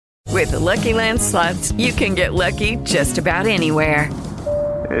With the Lucky Land Slots, you can get lucky just about anywhere.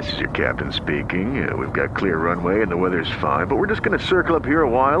 This is your captain speaking. We've got clear runway and the weather's fine, but we're just going to circle up here a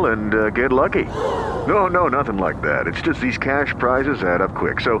while and get lucky. No, nothing like that. It's just these cash prizes add up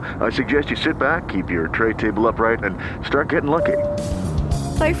quick. So I suggest you sit back, keep your tray table upright, and start getting lucky.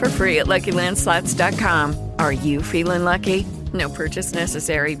 Play for free at LuckyLandSlots.com. Are you feeling lucky? No purchase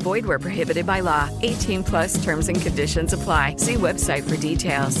necessary. Void where prohibited by law. 18+ terms and conditions apply. See website for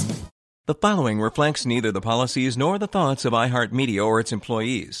details. The following reflects neither the policies nor the thoughts of iHeartMedia or its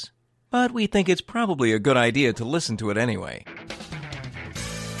employees. But we think it's probably a good idea to listen to it anyway.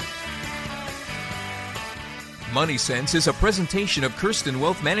 Money Sense is a presentation of Kirsten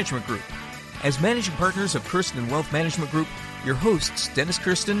Wealth Management Group. As managing partners of Kirsten Wealth Management Group, your hosts, Dennis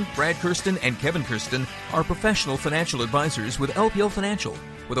Kirsten, Brad Kirsten, and Kevin Kirsten, are professional financial advisors with LPL Financial,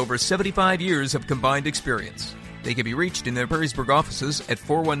 with over 75 years of combined experience. They can be reached in their Perrysburg offices at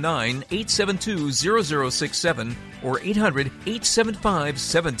 419-872-0067 or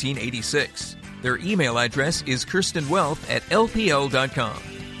 800-875-1786. Their email address is kirstenwealth@lpl.com.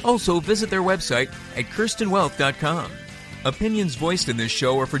 Also, visit their website at kirstenwealth.com. Opinions voiced in this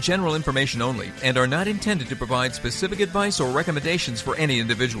show are for general information only and are not intended to provide specific advice or recommendations for any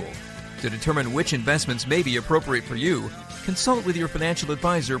individual. To determine which investments may be appropriate for you, consult with your financial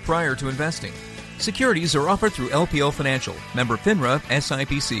advisor prior to investing. Securities are offered through LPL Financial, member FINRA,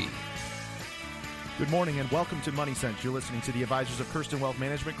 SIPC. Good morning and welcome to Money Sense. You're listening to the advisors of Kirsten Wealth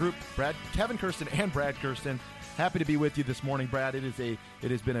Management Group, Kevin Kirsten and Brad Kirsten. Happy to be with you this morning, Brad. It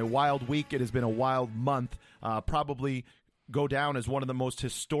has been a wild week. It has been a wild month. Probably go down as one of the most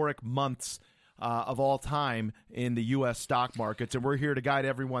historic months of all time in the U.S. stock markets, and we're here to guide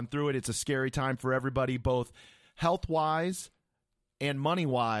everyone through it. It's a scary time for everybody, both health-wise and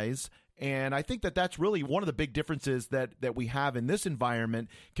money-wise. And I think that that's really one of the big differences that we have in this environment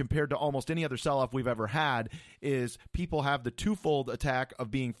compared to almost any other sell-off we've ever had is people have the twofold attack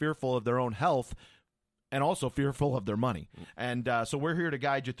of being fearful of their own health and also fearful of their money. And so we're here to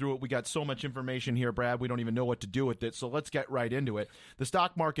guide you through it. We got so much information here, Brad. We don't even know what to do with it. So let's get right into it. The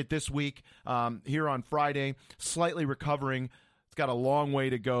stock market this week, here on Friday, slightly recovering. It's got a long way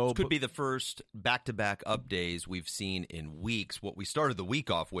to go. This could be the first back-to-back up days we've seen in weeks. What we started the week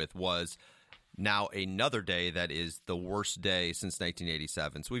off with was now another day that is the worst day since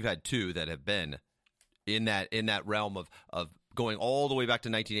 1987. So we've had two that have been in that realm of going all the way back to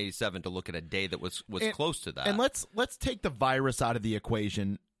 1987 to look at a day that was close to that. And let's take the virus out of the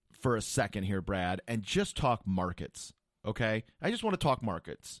equation for a second here, Brad, and just talk markets, okay? I just want to talk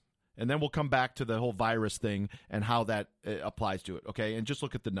markets. And then we'll come back to the whole virus thing and how that applies to it, okay? And just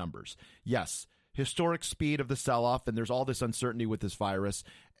look at the numbers. Yes, historic speed of the sell-off, and there's all this uncertainty with this virus.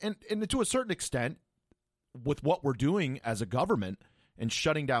 And to a certain extent, with what we're doing as a government and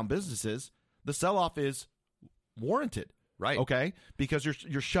shutting down businesses, the sell-off is warranted. Right. Okay? Because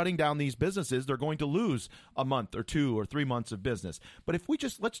you're shutting down these businesses, they're going to lose a month or 2 or 3 months of business. But if we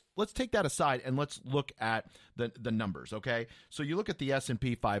just let's take that aside and let's look at the numbers, okay? So you look at the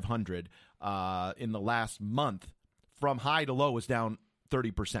S&P 500 in the last month, from high to low is down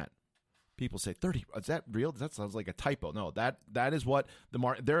 30%. People say 30. Is that real? That sounds like a typo. No, that is what the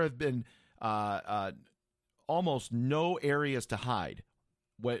market. There have been almost no areas to hide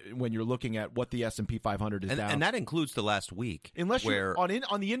when you're looking at what the S&P 500 is down. And that includes the last week. Unless you're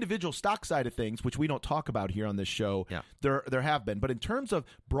on the individual stock side of things, which we don't talk about here on this show, there have been. But in terms of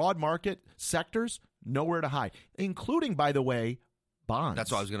broad market sectors, nowhere to hide, including, by the way, bonds.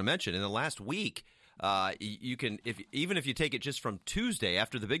 That's what I was going to mention. In the last week, you can, even if you take it just from Tuesday,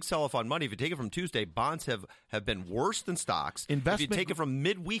 after the big sell-off on money, if you take it from Tuesday, bonds have been worse than stocks. If you take it from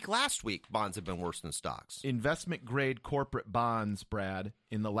midweek last week, bonds have been worse than stocks. Investment-grade corporate bonds, Brad,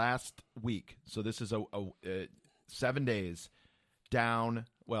 in the last week, so this is a 7 days, down,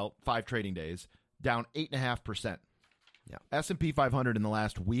 5 trading days, down 8.5%. Yeah. S&P 500 in the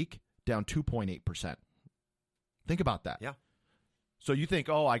last week, down 2.8%. Think about that. Yeah. So you think,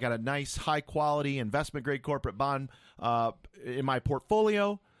 I got a nice, high-quality, investment-grade corporate bond in my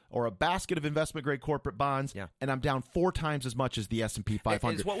portfolio or a basket of investment-grade corporate bonds, and I'm down 4 times as much as the S&P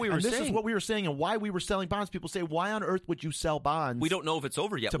 500. It's what we were saying. This is what we were saying and why we were selling bonds. People say, why on earth would you sell bonds? We don't know if it's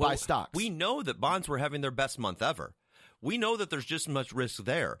over yet. To buy stocks. We know that bonds were having their best month ever. We know that there's just as much risk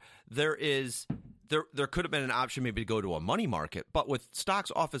there. There could have been an option maybe to go to a money market, but with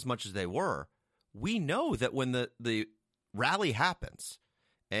stocks off as much as they were, we know that when the rally happens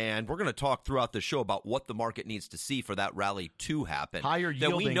And we're going to talk throughout the show about what the market needs to see for that rally to happen. Higher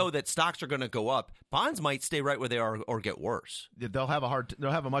yielding. Then we know that stocks are going to go up. Bonds might stay right where they are or get worse. They'll have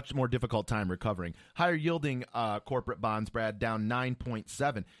a much more difficult time recovering. Higher yielding corporate bonds, Brad, down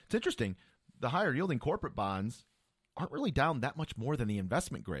 9.7. It's interesting. The higher yielding corporate bonds aren't really down that much more than the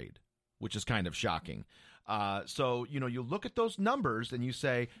investment grade, which is kind of shocking. So, you look at those numbers and you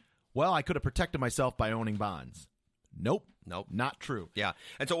say, well, I could have protected myself by owning bonds. Nope, not true. Yeah,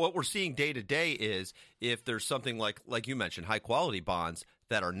 and so what we're seeing day to day is if there's something like you mentioned, high quality bonds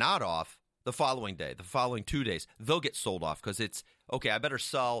that are not off the following day, the following 2 days, they'll get sold off because it's, okay, I better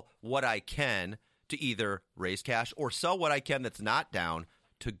sell what I can to either raise cash or sell what I can that's not down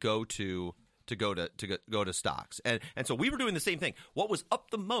to go to stocks. And so we were doing the same thing. What was up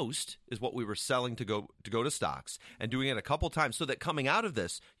the most is what we were selling to go to stocks and doing it a couple times so that coming out of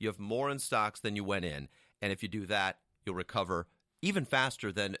this, you have more in stocks than you went in. And if you do that, you'll recover even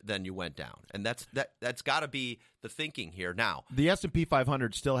faster than you went down. And that's got to be the thinking here. Now, the S&P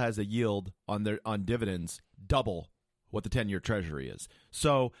 500 still has a yield on dividends double what the 10-year Treasury is.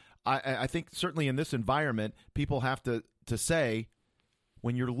 So I think certainly in this environment, people have to say,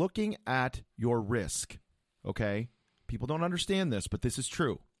 when you're looking at your risk, okay, people don't understand this, but this is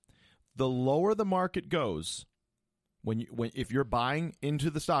true. The lower the market goes, if you're buying into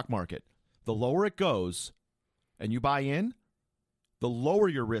the stock market, the lower it goes and you buy in, the lower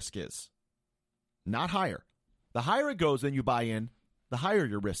your risk is, not higher. The higher it goes and you buy in, the higher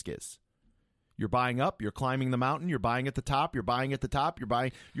your risk is. You're buying up, you're climbing the mountain, you're buying at the top,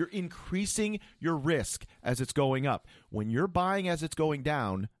 you're increasing your risk as it's going up. When you're buying as it's going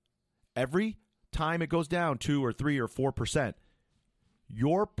down, every time it goes down 2 or 3 or 4%,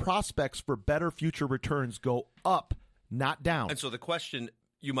 your prospects for better future returns go up, not down. And so the question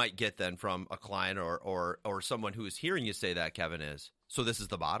you might get then from a client or someone who is hearing you say that, Kevin, is, so this is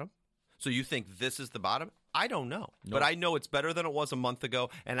the bottom? So you think this is the bottom? I don't know. No. But I know it's better than it was a month ago,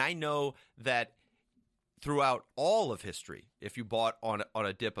 and I know that throughout all of history, if you bought on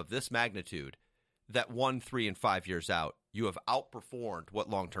a dip of this magnitude, that 1, 3, and 5 years out, you have outperformed what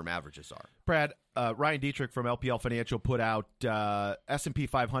long-term averages are. Brad, Ryan Dietrich from LPL Financial put out S&P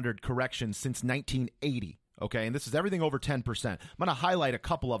 500 corrections since 1980. Okay, and this is everything over 10%. I'm going to highlight a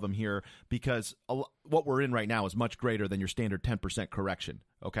couple of them here because what we're in right now is much greater than your standard 10% correction.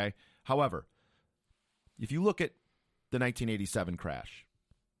 Okay, however, if you look at the 1987 crash,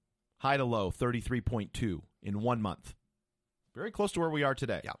 high to low 33.2 in 1 month, very close to where we are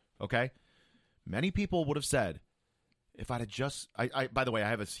today. Yeah. Okay, many people would have said, if I'd have just, by the way, I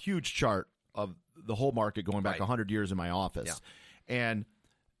have a huge chart of the whole market going back 100 years in my office, and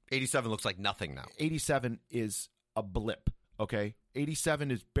 87 looks like nothing now. 87 is a blip, okay? 87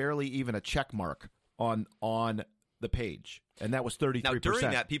 is barely even a check mark on the page, and that was 33%. Now,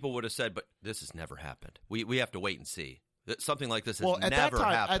 during that, people would have said, but this has never happened. We have to wait and see. Something like this has never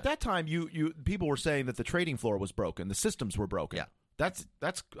happened. At that time, you people were saying that the trading floor was broken, the systems were broken. Yeah.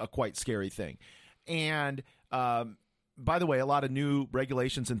 That's a quite scary thing. And by the way, a lot of new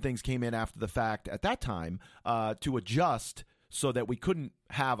regulations and things came in after the fact at that time to adjust so that we couldn't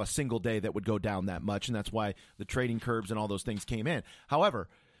have a single day that would go down that much, and that's why the trading curbs and all those things came in. However,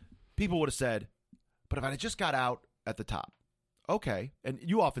 people would have said, but if I had just got out at the top, okay, and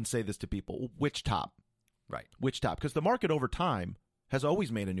you often say this to people, which top? Right. Which top? Because the market over time has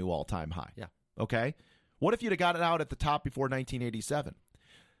always made a new all-time high. Yeah. Okay? What if you'd have got it out at the top before 1987?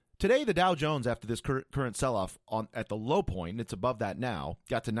 Today, the Dow Jones, after this current sell-off at the low point, it's above that now,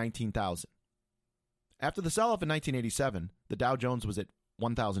 got to 19,000. After the sell-off in 1987, the Dow Jones was at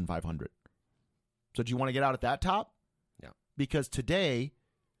 1,500. So do you want to get out at that top? Yeah. Because today,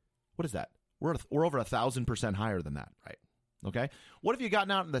 what is that? We're over 1,000% higher than that. Right. Okay? What if you gotten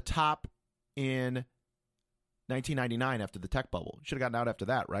out in the top in 1999 after the tech bubble? You should have gotten out after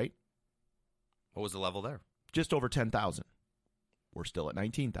that, right? What was the level there? Just over 10,000. We're still at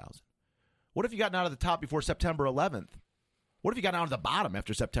 19,000. What if you gotten out of the top before September 11th? What if you got out of the bottom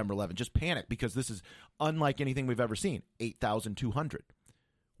after September 11th? Just panic because this is unlike anything we've ever seen. 8,200.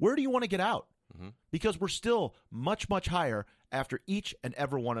 Where do you want to get out? Mm-hmm. Because we're still much, much higher after each and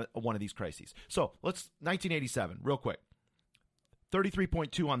every one of these crises. So let's 1987, real quick.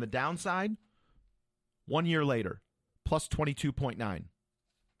 33.2 on the downside. 1 year later, plus 22.9.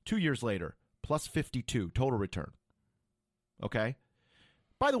 2 years later, plus 52 total return. Okay?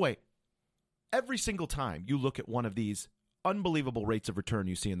 By the way, every single time you look at one of these unbelievable rates of return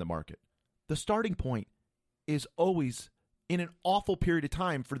you see in the market, the starting point is always in an awful period of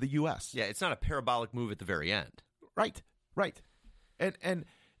time for the U.S. Yeah, it's not a parabolic move at the very end. Right. And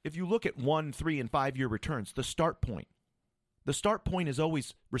if you look at 1, 3, and 5 year returns, the start point The start point is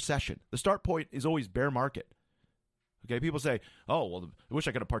always recession. The start point is always bear market. Okay, people say, oh, well, I wish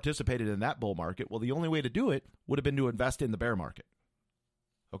I could have participated in that bull market. Well, the only way to do it would have been to invest in the bear market.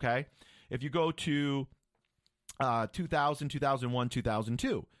 Okay? If you go to 2000, 2001,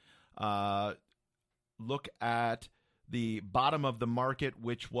 2002, look at the bottom of the market,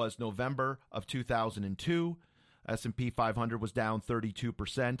 which was November of 2002. S&P 500 was down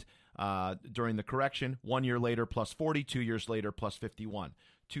 32% during the correction. 1 year later, plus 40. 2 years later, plus 51.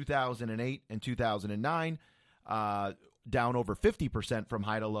 2008 and 2009, down over 50% from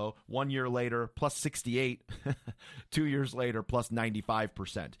high to low. 1 year later, plus 68. 2 years later, plus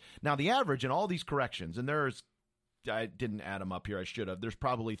 95%. Now, the average in all these corrections, and I didn't add them up here. I should have. There's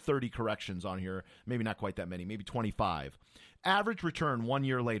probably 30 corrections on here. Maybe not quite that many. Maybe 25. Average return 1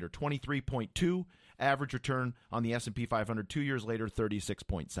 year later, 23.2. Average return on the S&P 500 2 years later,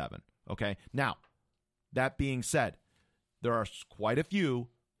 36.7. Okay? Now, that being said, there are quite a few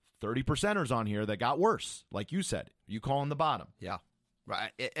 30%ers on here that got worse. Like you said, you call on the bottom. Yeah.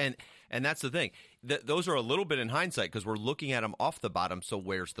 Right. And that's the thing. Those are a little bit in hindsight because we're looking at them off the bottom, so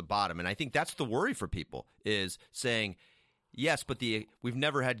where's the bottom? And I think that's the worry for people is saying, yes, but we've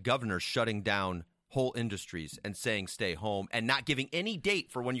never had governors shutting down whole industries and saying stay home and not giving any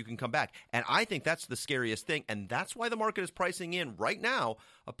date for when you can come back. And I think that's the scariest thing, and that's why the market is pricing in right now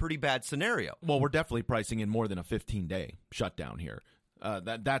a pretty bad scenario. Well, we're definitely pricing in more than a 15-day shutdown here.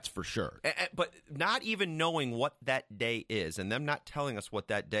 That's for sure. But not even knowing what that day is and them not telling us what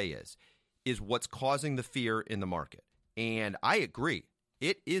that day is what's causing the fear in the market. And I agree.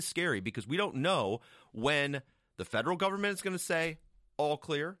 It is scary because we don't know when the federal government is going to say all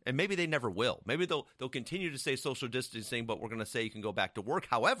clear, and maybe they never will. Maybe they'll continue to say social distancing, but we're going to say you can go back to work.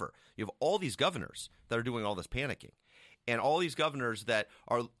 However, you have all these governors that are doing all this panicking. And all these governors that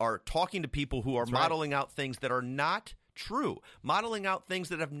are talking to people who are modeling out things that are not true, modeling out things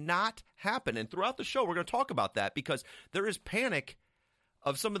that have not happened. And throughout the show, we're going to talk about that because there is panic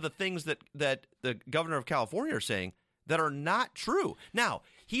of some of the things that the governor of California are saying that are not true. Now,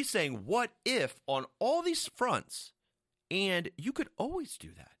 he's saying, what if on all these fronts, and you could always do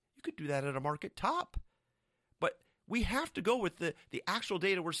that. You could do that at a market top. But we have to go with the actual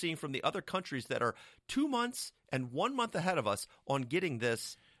data we're seeing from the other countries that are 2 months and 1 month ahead of us on getting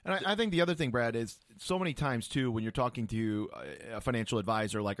this. And I think the other thing, Brad, is so many times, too, when you're talking to a financial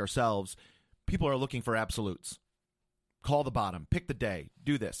advisor like ourselves, people are looking for absolutes. Call the bottom. Pick the day.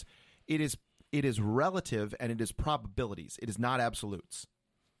 Do this. It is relative and it is probabilities. It is not absolutes.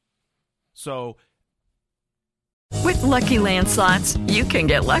 So With Lucky Land Slots, you can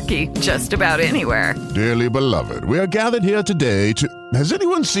get lucky just about anywhere. Dearly beloved, we are gathered here today to... Has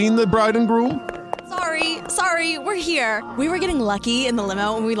anyone seen the bride and groom? Sorry, we're here. We were getting lucky in the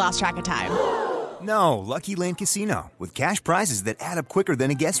limo and we lost track of time. No, Lucky Land Casino, with cash prizes that add up quicker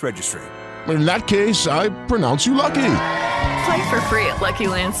than a guest registry. In that case, I pronounce you lucky. Play for free at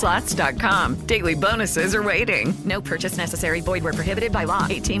LuckyLandSlots.com. Daily bonuses are waiting. No purchase necessary. Void where prohibited by law.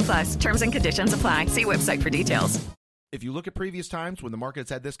 18+. Terms and conditions apply. See website for details. if you look at previous times when the market's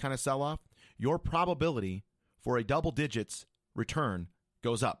had this kind of sell-off, your probability for a double digits return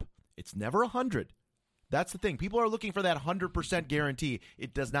goes up. It's never 100. That's the thing. People are looking for that 100% guarantee.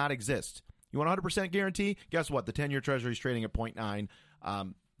 It does not exist. You want 100% guarantee? Guess what? The 10-year Treasury is trading at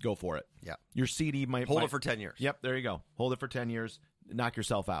 0.9. Go for it. Yeah. Your CD might... Hold it for 10 years. Yep, there you go. Hold it for 10 years. Knock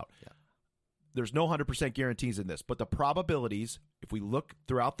yourself out. Yeah. There's no 100% guarantees in this, but the probabilities, if we look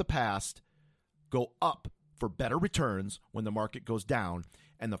throughout the past, go up for better returns when the market goes down.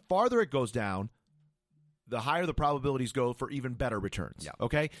 And the farther it goes down, the higher the probabilities go for even better returns. Yeah.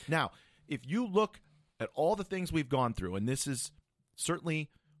 Okay? Now, if you look at all the things we've gone through, and this is certainly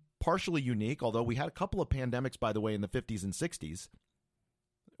partially unique, although we had a couple of pandemics, by the way, in the 50s and 60s.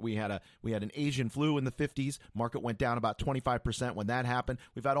 We had an Asian flu in the 50s. Market went down about 25% when that happened.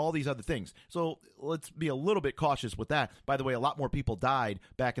 We've had all these other things. So let's be a little bit cautious with that. By the way, a lot more people died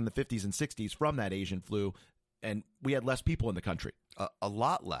back in the 50s and 60s from that Asian flu, and we had less people in the country. A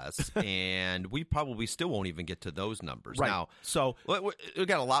lot less, and we probably still won't even get to those numbers. Right. Now, so we've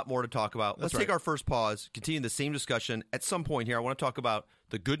got a lot more to talk about. Let's right. take our first pause, continue the same discussion. At some point here, I want to talk about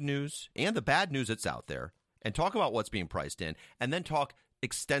the good news and the bad news that's out there, and talk about what's being priced in, and then talk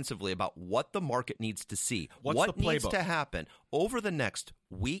extensively about what the market needs to see. What needs to happen over the next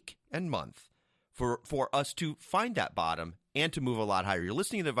week and month for us to find that bottom and to move a lot higher. You're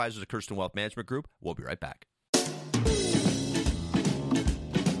listening to the Advisors of Kirsten Wealth Management Group. We'll be right back.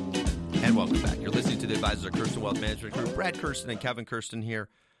 And welcome back. You're listening to the Advisors of Kirsten Wealth Management Group. Brad Kirsten and Kevin Kirsten here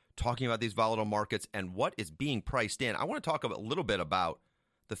talking about these volatile markets and what is being priced in. I want to talk a little bit about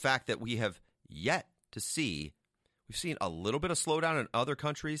the fact that we have yet to see. We've seen a little bit of slowdown in other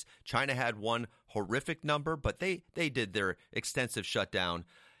countries. China had one horrific number, but they did their extensive shutdown.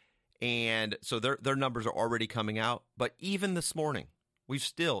 And so their numbers are already coming out. But even this morning, we've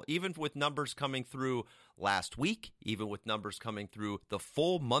still, even with numbers coming through last week, even with numbers coming through the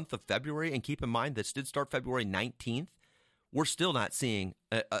full month of February, and keep in mind this did start February 19th, we're still not seeing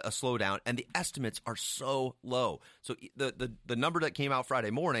a slowdown, and the estimates are so low. So the number that came out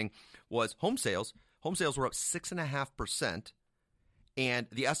Friday morning was home sales. Home sales were up 6.5%, and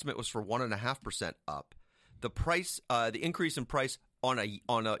the estimate was for 1.5% up. The price, the increase in price on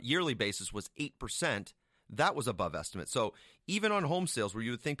a yearly basis was 8%. That was above estimate. So even on home sales, where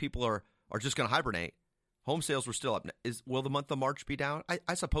you would think people are just going to hibernate, home sales were still up. Will the month of March be down?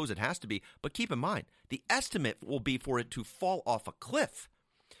 I suppose it has to be. But keep in mind, the estimate will be for it to fall off a cliff.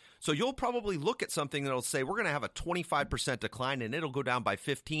 So you'll probably look at something that will say we're going to have a 25% decline and it'll go down by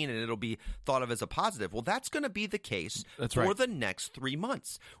 15 and it'll be thought of as a positive. Well, that's going to be the case for the next 3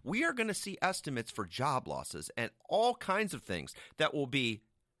 months. We are going to see estimates for job losses and all kinds of things that will be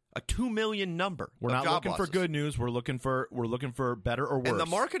a 2 million number. We're not looking for good news. We're looking for better or worse. And the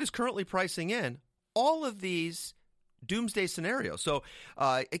market is currently pricing in all of these doomsday scenarios. So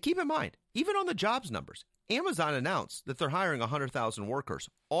keep in mind, even on the jobs numbers, Amazon announced that they're hiring 100,000 workers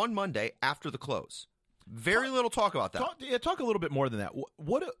on Monday after the close. Very little talk about that. Talk a little bit more than that.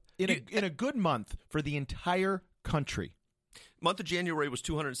 In a good month for the entire country? Month of January was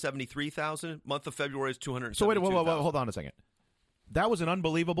 273,000. Month of February is 272,000. So wait, hold on a second. That was an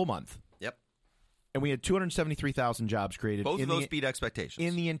unbelievable month. Yep. And we had 273,000 jobs created. Both of those beat expectations.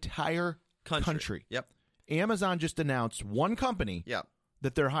 In the entire country. Yep. Amazon just announced one company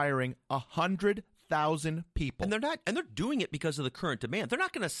that they're hiring 100,000 people. And they're doing it because of the current demand. They're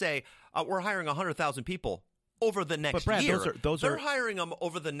not going to say we're hiring 100,000 people over the next year. They're hiring them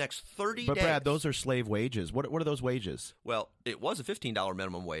over the next 30 days. But Brad, those are slave wages. What are those wages? Well, it was a $15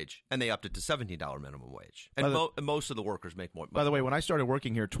 minimum wage, and they upped it to $17 minimum wage. And most of the workers make more. By the way, when I started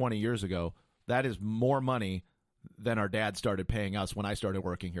working here 20 years ago, that is more money than our dad started paying us when I started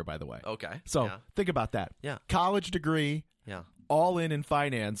working here, by the way. Okay. So think about that. Yeah. College degree, all in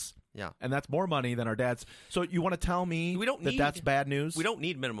finance. Yeah. And that's more money than our dad's. So you want to tell me that's bad news? We don't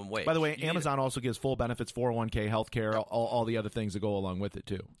need minimum wage. By the way, Amazon also gives full benefits, 401k, healthcare, all the other things that go along with it,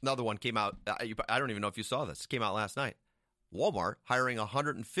 too. Another one came out. I don't even know if you saw this. It came out last night. Walmart hiring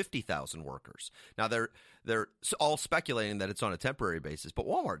 150,000 workers. Now, they're all speculating that it's on a temporary basis, but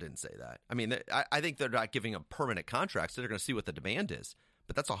Walmart didn't say that. I mean, I think they're not giving them permanent contracts. They're going to see what the demand is.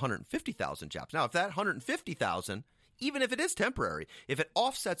 But that's 150,000 jobs. Now, if that 150,000, even if it is temporary, if it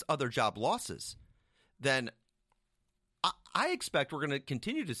offsets other job losses, then I expect we're going to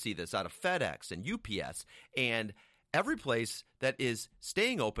continue to see this out of FedEx and UPS and every place that is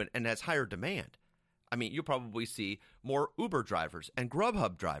staying open and has higher demand. I mean, you'll probably see more Uber drivers and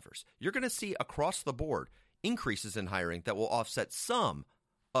Grubhub drivers. You're going to see across the board increases in hiring that will offset some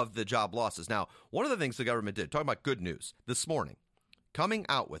of the job losses. Now, one of the things the government did, talking about good news, this morning, coming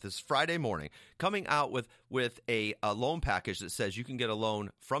out with this Friday morning, coming out with a loan package that says you can get a loan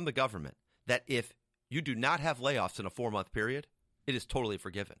from the government that if you do not have layoffs in a 4-month period, it is totally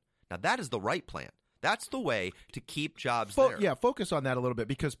forgiven. Now, that is the right plan. That's the way to keep jobs there. Yeah, focus on that a little bit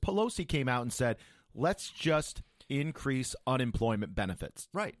because Pelosi came out and said, let's just increase unemployment benefits.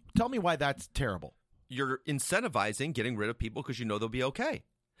 Right. Tell me why that's terrible. You're incentivizing getting rid of people because you know they'll be okay.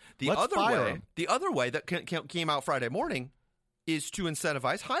 The other way that came out Friday morning is to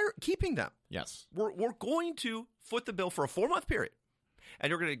incentivize keeping them. Yes. We're going to foot the bill for a 4-month period.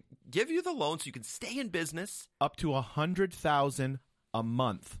 And you're going to give you the loan so you can stay in business. Up to $100,000 a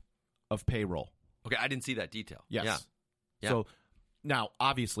month of payroll. Okay, I didn't see that detail. Yes. Yeah. So now,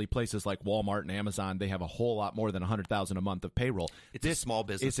 obviously, places like Walmart and Amazon, they have a whole lot more than $100,000 a month of payroll. It's a small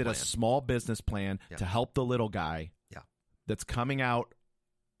business plan. Is it a small business plan to help the little guy that's coming out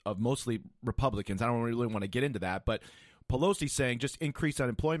of mostly Republicans? I don't really want to get into that, but Pelosi's saying just increase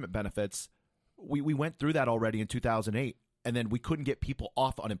unemployment benefits. We went through that already in 2008, and then we couldn't get people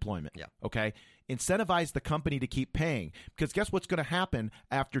off unemployment. Yeah. Okay? Incentivize the company to keep paying, because guess what's going to happen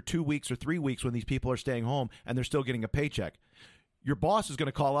after 2 weeks or 3 weeks when these people are staying home and they're still getting a paycheck? Your boss is going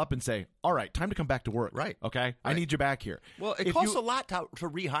to call up and say, all right, time to come back to work. Right. Okay? Right. I need you back here. Well, it costs a lot to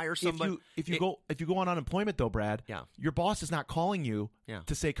rehire somebody. If you go on unemployment, though, Brad, your boss is not calling you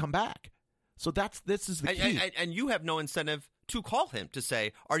to say come back. So this is the key. And you have no incentive to call him to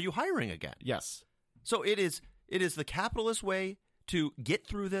say, are you hiring again? Yes. So it is the capitalist way to get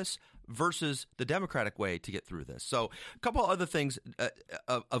through this versus the Democratic way to get through this. So a couple other things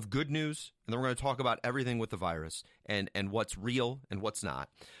of good news, and then we're going to talk about everything with the virus and what's real and what's not.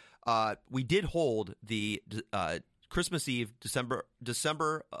 We did hold the Christmas Eve, December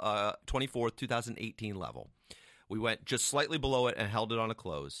 24th, 2018 level. We went just slightly below it and held it on a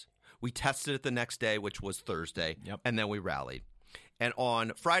close. We tested it the next day, which was Thursday, and then we rallied. And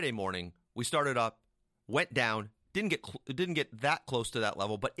on Friday morning, we started up, went down, didn't get that close to that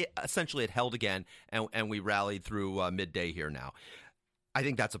level, but it held again, and we rallied through midday here now. I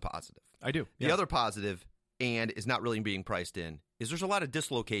think that's a positive. I do. The other positive, and is not really being priced in, is there's a lot of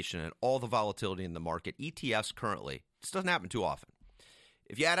dislocation and all the volatility in the market. ETFs currently, this doesn't happen too often.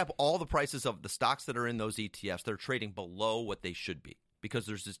 If you add up all the prices of the stocks that are in those ETFs, they're trading below what they should be because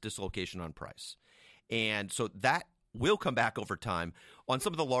there's this dislocation on price. And so that will come back over time. On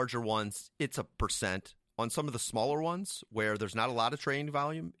some of the larger ones, it's 1%. On some of the smaller ones where there's not a lot of trading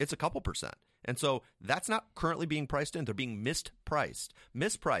volume, it's a couple percent. And so that's not currently being priced in. They're being mispriced.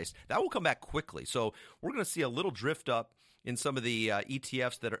 That will come back quickly. So we're going to see a little drift up in some of the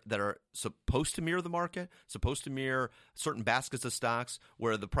ETFs that are supposed to mirror the market, supposed to mirror certain baskets of stocks,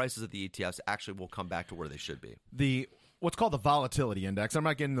 where the prices of the ETFs actually will come back to where they should be. What's called the volatility index, I'm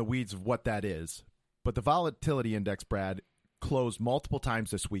not getting in the weeds of what that is, but the volatility index, Brad, closed multiple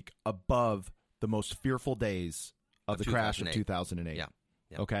times this week above the most fearful days of the crash of 2008. Yeah.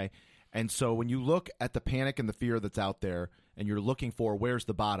 Okay? And so when you look at the panic and the fear that's out there and you're looking for where's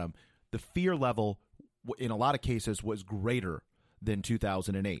the bottom, the fear level in a lot of cases was greater than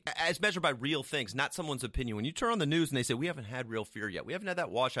 2008. As measured by real things, not someone's opinion. When you turn on the news and they say, we haven't had real fear yet, we haven't had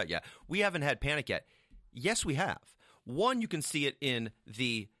that washout yet, we haven't had panic yet. Yes, we have. One, you can see it in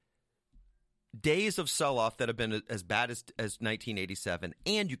the days of sell-off that have been as bad as 1987,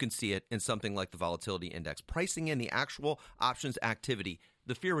 and you can see it in something like the volatility index. Pricing in the actual options activity,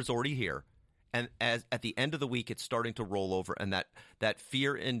 the fear is already here. And as at the end of the week, it's starting to roll over, and that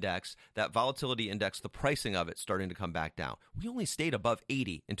fear index, that volatility index, the pricing of it starting to come back down. We only stayed above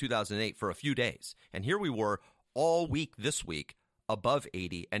 80 in 2008 for a few days, and here we were all week this week above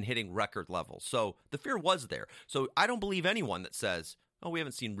 80 and hitting record levels. So the fear was there. So I don't believe anyone that says, oh, we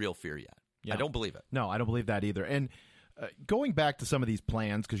haven't seen real fear yet. Yeah. I don't believe it. No, I don't believe that either. And going back to some of these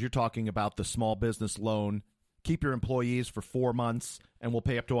plans, because you're talking about the small business loan, keep your employees for 4 months, and we'll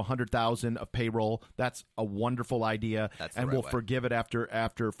pay up to $100,000 of payroll. That's a wonderful idea. We'll forgive it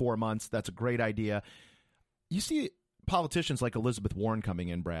after 4 months. That's a great idea. You see politicians like Elizabeth Warren coming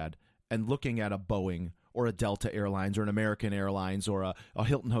in, Brad, and looking at a Boeing or a Delta Airlines or an American Airlines or a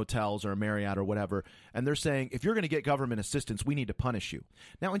Hilton Hotels or a Marriott or whatever, and they're saying, if you're going to get government assistance, we need to punish you.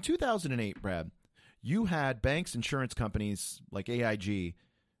 Now, in 2008, Brad, you had banks, insurance companies like AIG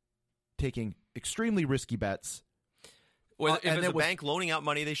taking extremely risky bets. Well, if it was a bank loaning out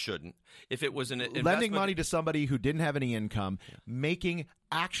money they shouldn't, if it was an investment, lending money to somebody who didn't have any income, making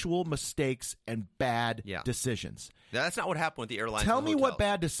actual mistakes and bad decisions. Now, that's not what happened with the airlines. Tell me what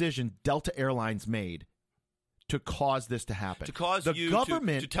bad decision Delta Airlines made to cause this to happen. To cause the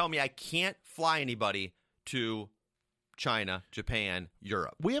government to tell me I can't fly anybody to China, Japan,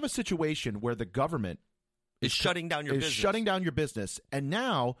 Europe. We have a situation where the government is shutting down your business. Shutting down your business. And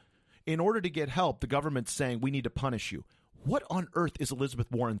now, in order to get help, the government's saying we need to punish you. What on earth is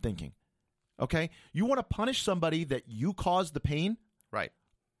Elizabeth Warren thinking? Okay? You want to punish somebody that you caused the pain? Right.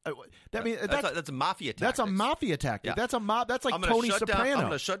 That's a mafia tactic. That's a mafia tactic. Yeah. That's like Tony Soprano. I'm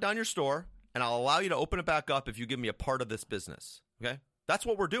going to shut down your store, and I'll allow you to open it back up if you give me a part of this business. Okay? That's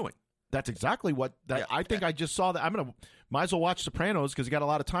what we're doing. That's exactly what I think. I just saw that. Might as well watch Sopranos because you got a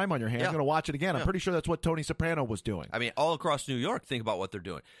lot of time on your hands. I'm going to watch it again. I'm pretty sure that's what Tony Soprano was doing. I mean, all across New York, think about what they're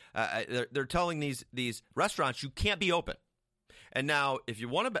doing. They're telling these restaurants you can't be open. And now, if you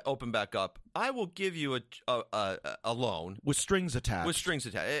want to open back up, I will give you a loan with strings attached.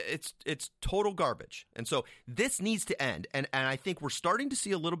 It's total garbage. And so this needs to end. And I think we're starting to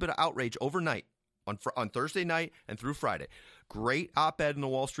see a little bit of outrage overnight on Thursday night and through Friday. Great op-ed in the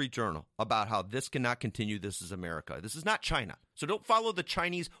Wall Street Journal about how this cannot continue. This is America. This is not China. So don't follow the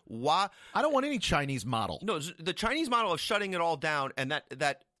Chinese. I don't want any Chinese model. No, the Chinese model of shutting it all down and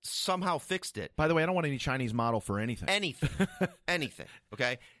that somehow fixed it. By the way, I don't want any Chinese model for anything. Anything.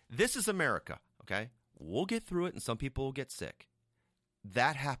 Okay? This is America. Okay? We'll get through it, and some people will get sick.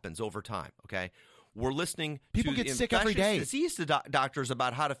 That happens over time. Okay? We're listening people to get sick every day. Disease doctors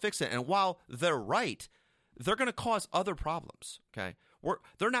about how to fix it, and while they're right, they're going to cause other problems. Okay?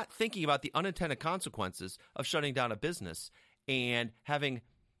 They're not thinking about the unintended consequences of shutting down a business and having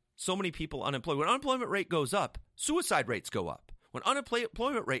so many people unemployed. When unemployment rate goes up, suicide rates go up. When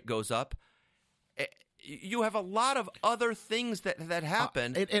unemployment rate goes up, you have a lot of other things that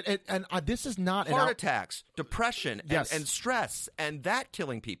happen. And this is not heart attacks, depression, and stress, and that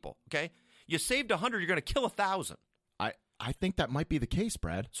killing people. Okay, you saved 100, you're going to kill 1,000. I think that might be the case,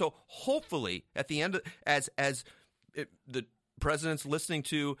 Brad. So hopefully, at the end, as the president's listening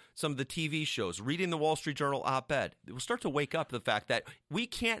to some of the TV shows, reading the Wall Street Journal op-ed, we'll start to wake up to the fact that we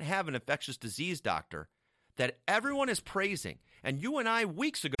can't have an infectious disease doctor that everyone is praising. And you and I,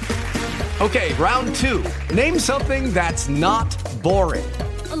 weeks ago... Okay, round 2. Name something that's not boring.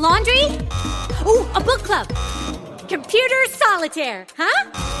 A laundry? Ooh, a book club. Computer solitaire,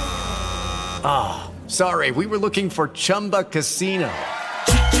 huh? Ah, oh, sorry, we were looking for Chumba Casino.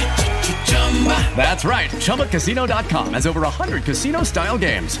 That's right. ChumbaCasino.com has over 100 casino-style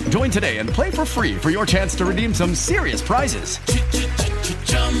games. Join today and play for free for your chance to redeem some serious prizes.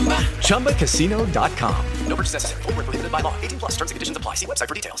 ChumbaCasino.com. No purchase necessary. Void where prohibited by law. 18 plus. Terms and conditions apply. See website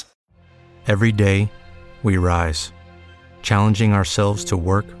for details. Every day, we rise, challenging ourselves to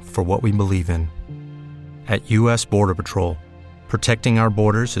work for what we believe in. At U.S. Border Patrol, protecting our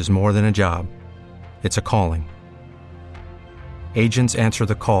borders is more than a job. It's a calling. Agents answer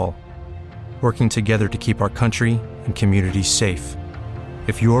the call, working together to keep our country and communities safe.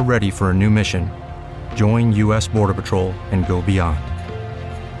 If you're ready for a new mission, join U.S. Border Patrol and go beyond.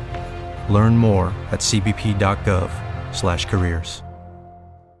 Learn more at cbp.gov/careers.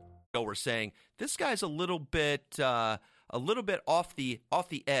 We're saying this guy's a little bit off the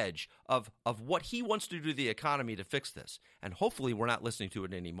edge of what he wants to do to the economy to fix this, and hopefully we're not listening to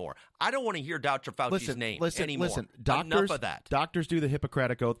it anymore. I don't want to hear Dr. Fauci's name anymore. Listen, enough of that. Doctors do the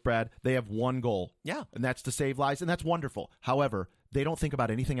Hippocratic Oath, Brad. They have one goal, and that's to save lives, and that's wonderful. However, they don't think about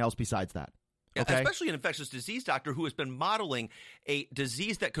anything else besides that. Okay? Especially an infectious disease doctor who has been modeling a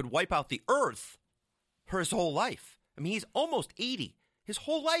disease that could wipe out the earth for his whole life. I mean, he's almost 80. His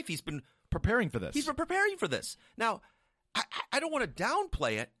whole life he's been preparing for this. He's been preparing for this. Now, I don't want to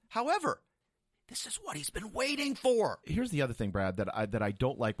downplay it. However, this is what he's been waiting for. Here's the other thing, Brad, that I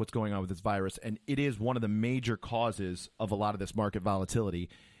don't like what's going on with this virus, and it is one of the major causes of a lot of this market volatility,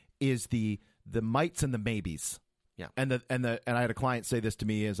 is the mights and the maybes. Yeah. And I had a client say this to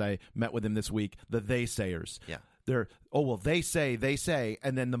me as I met with him this week, the they-sayers. Yeah. They're, they say,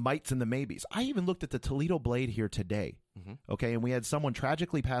 and then the mights and the maybes. I even looked at the Toledo Blade here today, okay, and we had someone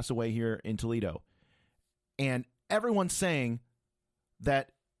tragically pass away here in Toledo, and everyone's saying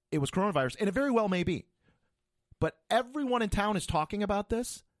that it was coronavirus, and it very well may be, but everyone in town is talking about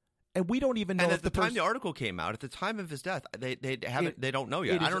this, and we don't even know. And at the time the article came out, at the time of his death, they don't know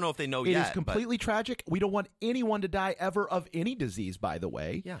yet. I don't know if they know yet. It is completely tragic. We don't want anyone to die ever of any disease, by the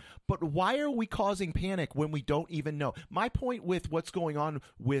way. Yeah. But why are we causing panic when we don't even know? My point with what's going on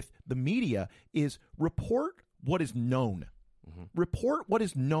with the media is report what is known. Report what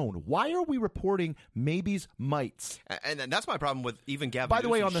is known. Why are we reporting maybes, mights? And that's my problem with even Gavin By the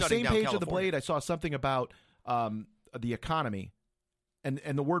way, on the same page California. of the Blade, I saw something about the economy. And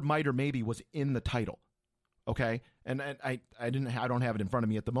the word might or maybe was in the title, okay? And I don't have it in front of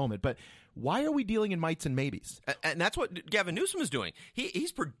me at the moment. But why are we dealing in mights and maybes? And that's what Gavin Newsom is doing.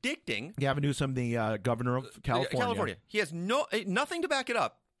 He's predicting. Gavin Newsom, the governor of California. He has nothing to back it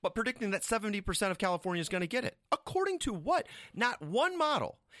up, but predicting that 70% of California is going to get it. According to what? Not one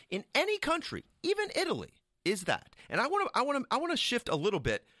model in any country, even Italy, is that. And I want to shift a little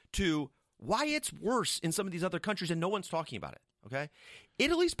bit to why it's worse in some of these other countries and no one's talking about it. Okay,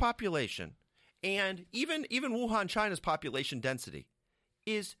 Italy's population and even Wuhan, China's population density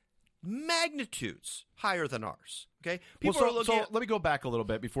is magnitudes higher than ours. Okay, so let me go back a little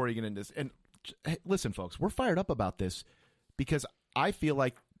bit before you get into this. And hey, listen, folks, we're fired up about this because I feel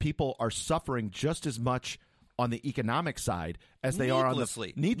like people are suffering just as much on the economic side as they are on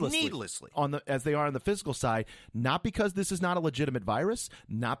the needlessly as they are on the physical side. Not because this is not a legitimate virus,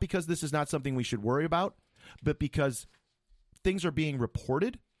 not because this is not something we should worry about, but because things are being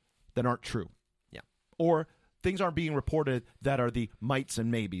reported that aren't true. Yeah. Or things aren't being reported that are the mights and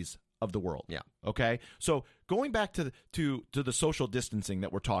maybes of the world. Yeah. Okay? So going back to the social distancing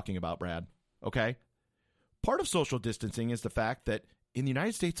that we're talking about, Brad, okay? Part of social distancing is the fact that in the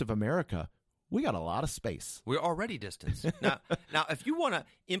United States of America, we got a lot of space. We're already distanced. Now, if you want to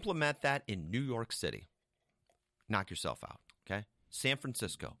implement that in New York City, knock yourself out, okay? San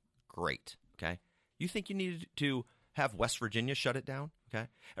Francisco, great, okay? You think you need to have West Virginia shut it down? Okay.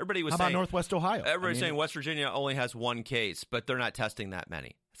 Everybody was How saying about Northwest Ohio? Everybody's saying West Virginia only has one case, but they're not testing that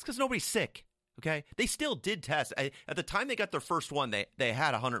many. It's because nobody's sick. Okay. They still did test. At the time they got their first one, they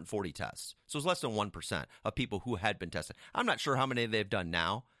had 140 tests. So it's less than 1% of people who had been tested. I'm not sure how many they've done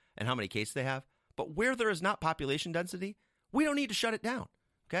now and how many cases they have, but where there is not population density, we don't need to shut it down.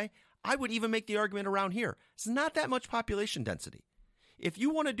 Okay. I would even make the argument around here. It's not that much population density. If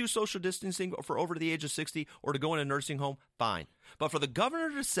you want to do social distancing for over the age of 60 or to go in a nursing home, fine. But for the governor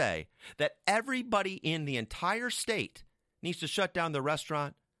to say that everybody in the entire state needs to shut down their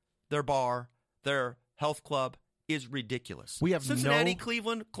restaurant, their bar, their health club, is ridiculous. We have Cincinnati,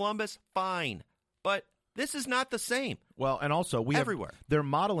 Cleveland, Columbus, fine. But this is not the same. Well, and also everywhere. They're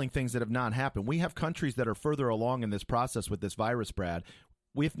modeling things that have not happened. We have countries that are further along in this process with this virus, Brad.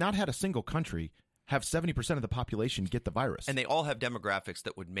 We have not had a single country have 70% of the population get the virus. And they all have demographics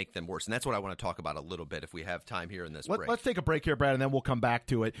that would make them worse. And that's what I want to talk about a little bit if we have time here in this break. Let's take a break here, Brad, and then we'll come back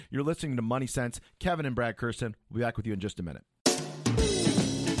to it. You're listening to Money Sense. Kevin and Brad Kirsten. We'll be back with you in just a minute.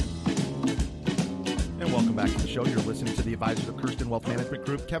 And welcome back to the show. You're listening to the advisors of Kirsten Wealth Management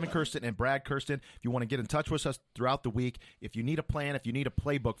Group, Kevin Kirsten and Brad Kirsten. If you want to get in touch with us throughout the week, if you need a plan, if you need a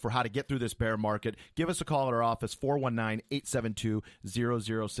playbook for how to get through this bear market, give us a call at our office,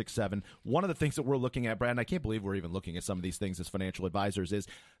 419-872-0067. One of the things that we're looking at, Brad, and I can't believe we're even looking at some of these things as financial advisors, is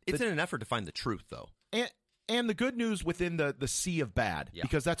it's in an effort to find the truth, though. And the good news within the sea of bad,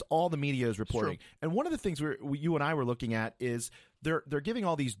 because that's all the media is reporting. And one of the things you and I were looking at is they're giving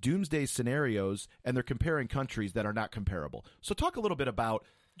all these doomsday scenarios, and they're comparing countries that are not comparable. So talk a little bit about,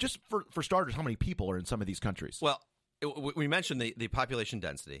 just for starters, how many people are in some of these countries. Well, we mentioned the population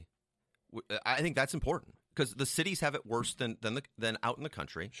density. I think that's important because the cities have it worse than out in the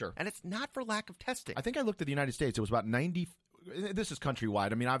country. Sure. And it's not for lack of testing. I think I looked at the United States. It was about 90. This is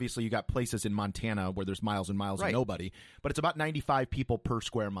countrywide. I mean, obviously, you got places in Montana where there's miles and miles of nobody, but it's about 95 people per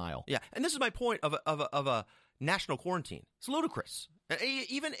square mile. Yeah, and this is my point of a national quarantine. It's ludicrous.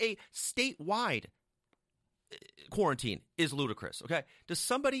 Even a statewide quarantine is ludicrous. Okay, does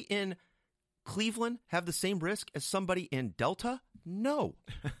somebody in Cleveland have the same risk as somebody in Delta? No.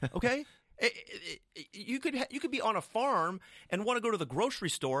 Okay. You could be on a farm and want to go to the grocery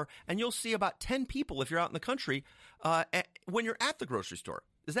store, and you'll see about 10 people if you're out in the country when you're at the grocery store.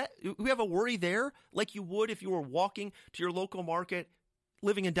 We have a worry there like you would if you were walking to your local market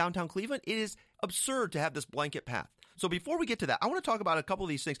living in downtown Cleveland? It is absurd to have this blanket path. So before we get to that, I want to talk about a couple of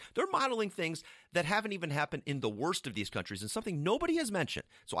these things. They're modeling things that haven't even happened in the worst of these countries, and something nobody has mentioned.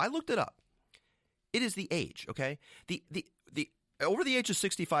 So I looked it up. It is the age, okay? The over the age of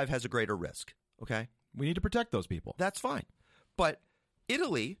 65 has a greater risk, okay? We need to protect those people. That's fine. But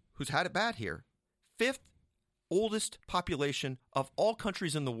Italy, who's had it bad here, 5th oldest population of all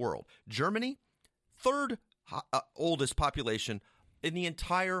countries in the world. Germany, 3rd oldest population in the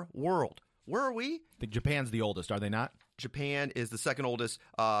entire world. Where are we? I think Japan's the oldest, are they not? Japan is the second oldest.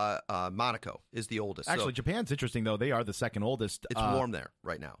 Monaco is the oldest. Actually, Japan's interesting, though. They are the second oldest. It's warm there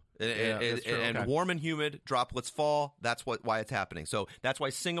right now. That's true. And okay. Warm and humid, droplets fall. That's why it's happening. So that's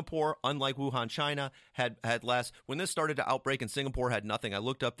why Singapore, unlike Wuhan, China, had less. When this started to outbreak and Singapore had nothing, I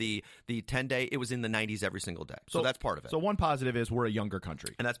looked up the 10-day. It was in the 90s every single day. So that's part of it. So one positive is we're a younger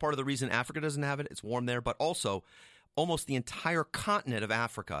country. And that's part of the reason Africa doesn't have it. It's warm there. But also, almost the entire continent of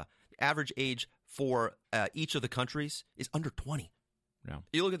Africa, the average age for each of the countries is under 20. Yeah.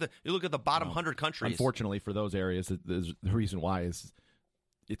 You look at the bottom 100 countries. Unfortunately, for those areas, the reason why is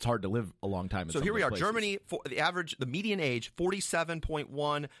it's hard to live a long time. So here we are. Places. Germany, the median age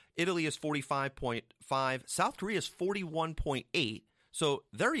 47.1. Italy is 45.5. South Korea is 41.8. So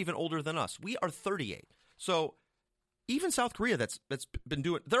they're even older than us. We are 38. So even South Korea, that's been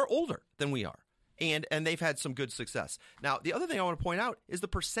doing. They're older than we are. And they've had some good success. Now, the other thing I want to point out is the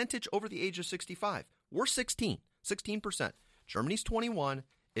percentage over the age of 65. We're 16%. Germany's 21%.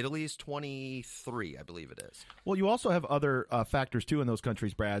 Italy is 23%, I believe it is. Well, you also have other factors, too, in those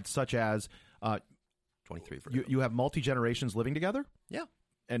countries, Brad, such as 23 for you have multi-generations living together. Yeah.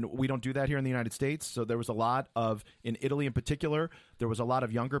 And we don't do that here in the United States. So there was a lot of, in Italy in particular, there was a lot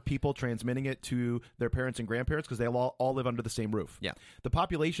of younger people transmitting it to their parents and grandparents because they all live under the same roof. Yeah. The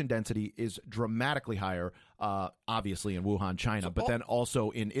population density is dramatically higher, obviously, in Wuhan, China, but then also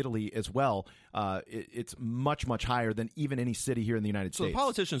in Italy as well. It's much, much higher than even any city here in the United States. So the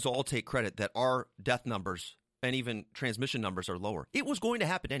politicians all take credit that our death numbers and even transmission numbers are lower. It was going to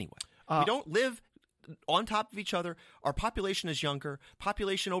happen anyway. We don't live on top of each other. Our population is younger.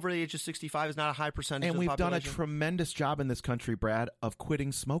 Population over the age of 65 is not a high percentage and of the population. And we've done a tremendous job in this country, Brad, of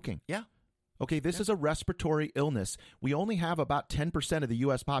quitting smoking. Yeah. Okay, this is a respiratory illness. We only have about 10% of the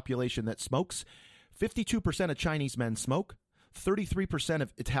U.S. population that smokes. 52% of Chinese men smoke. 33%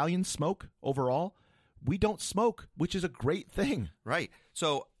 of Italians smoke overall. We don't smoke, which is a great thing. Right.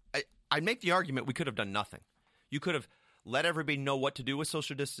 So I make the argument we could have done nothing. You could have let everybody know what to do with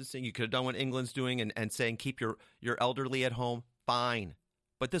social distancing. You could have done what England's doing and saying keep your elderly at home. Fine.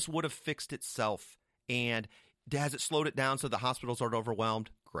 But this would have fixed itself. And has it slowed it down so the hospitals aren't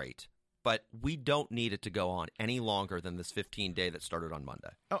overwhelmed? Great. But we don't need it to go on any longer than this 15-day that started on Monday.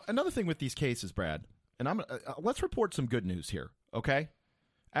 Another thing with these cases, Brad, and let's report some good news here, okay?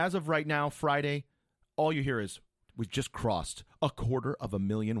 As of right now, Friday, all you hear is we've just crossed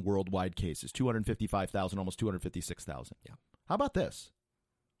 250,000 worldwide cases, 255,000, almost 256,000. Yeah. How about this?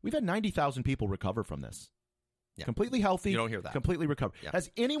 We've had 90,000 people recover from this. Yeah. Completely healthy. You don't hear that. Completely recovered. Yeah. Has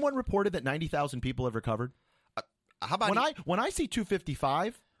anyone reported that 90,000 people have recovered? How about when I see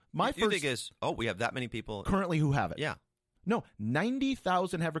 255, my you think is, we have that many people currently who have it. Yeah. No,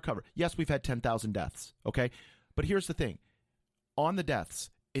 90,000 have recovered. Yes, we've had 10,000 deaths, okay? But here's the thing. On the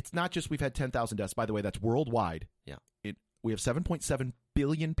deaths, it's not just we've had 10,000 deaths. By the way, that's worldwide. Yeah. We have 7.7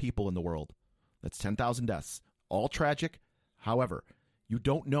 billion people in the world. That's 10,000 deaths. All tragic. However, you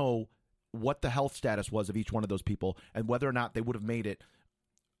don't know what the health status was of each one of those people and whether or not they would have made it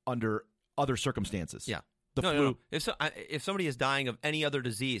under other circumstances. Yeah. The flu. No. If somebody is dying of any other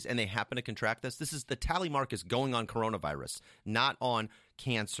disease and they happen to contract this, this is the tally mark is going on coronavirus, not on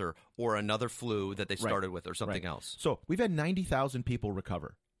cancer or another flu that they started with or something else. So we've had 90,000 people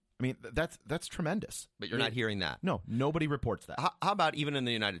recover. I mean, that's tremendous. But you're not hearing that. No, nobody reports that. How about even in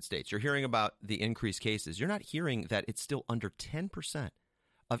the United States? You're hearing about the increased cases. You're not hearing that it's still under 10%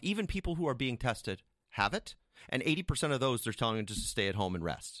 of even people who are being tested have it. And 80% of those, they're telling them just to stay at home and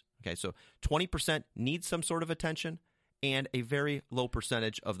rest. Okay, so 20% need some sort of attention, and a very low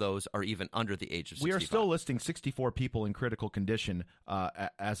percentage of those are even under the age of 65. We are still listing 64 people in critical condition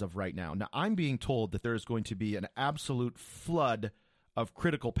as of right now. Now, I'm being told that there is going to be an absolute flood of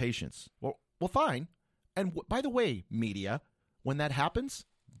critical patients. Well, fine. And by the way, media, when that happens,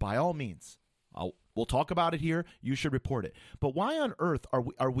 by all means, we'll talk about it here. You should report it. But why on earth are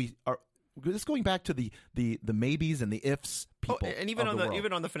this going back to the maybes and the ifs people, and even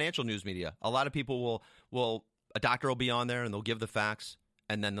on the financial news media, a lot of people will a doctor will be on there and they'll give the facts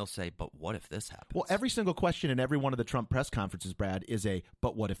and then they'll say, "But what if this happens?" Well, every single question in every one of the Trump press conferences, Brad, is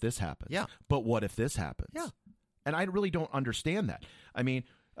 "But what if this happens?" Yeah. But what if this happens? Yeah. And I really don't understand that. I mean,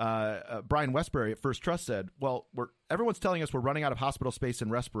 Brian Westbury at First Trust said, "Well, everyone's telling us we're running out of hospital space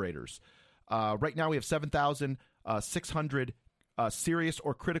and respirators. Right now, we have 7,600." Serious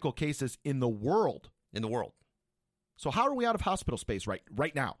or critical cases in the world. In the world. So how are we out of hospital space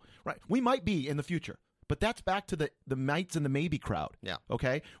right now? Right, we might be in the future, but that's back to the mites and the maybe crowd. Yeah.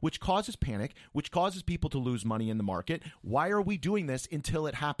 Okay, which causes panic, which causes people to lose money in the market. Why are we doing this until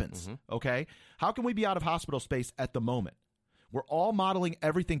it happens? Mm-hmm. Okay, how can we be out of hospital space at the moment? We're all modeling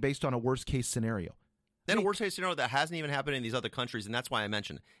everything based on a worst case scenario. Then a worst case scenario that hasn't even happened in these other countries, and that's why I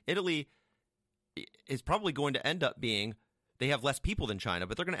mentioned Italy is probably going to end up being. They have less people than China,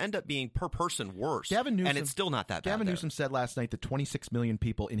 but they're going to end up being per person worse. And it's still not that bad. Gavin Newsom said last night that 26 million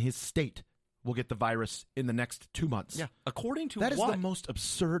people in his state will get the virus in the next 2 months. Yeah. According to that what? Is the most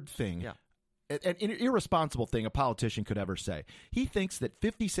absurd thing, yeah. an irresponsible thing a politician could ever say. He thinks that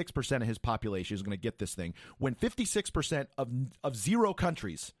 56% of his population is going to get this thing when 56% of zero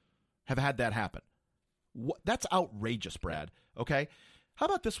countries have had that happen. That's outrageous, Brad. Okay? How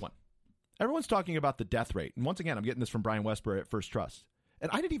about this one? Everyone's talking about the death rate. And once again, I'm getting this from Brian Westbury at First Trust.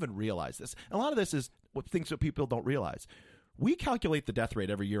 And I didn't even realize this. And a lot of this is things that people don't realize. We calculate the death rate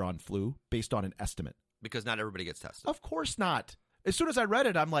every year on flu based on an estimate. Because not everybody gets tested. Of course not. As soon as I read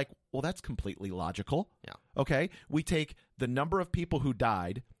it, I'm like, well, that's completely logical. Yeah. Okay? We take the number of people who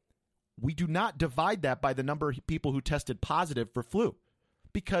died. We do not divide that by the number of people who tested positive for flu.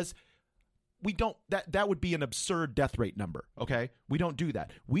 Because we don't, that would be an absurd death rate number, okay? We don't do that.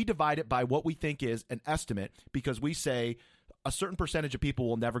 We divide it by what we think is an estimate because we say a certain percentage of people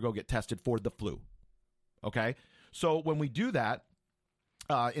will never go get tested for the flu, okay? So when we do that,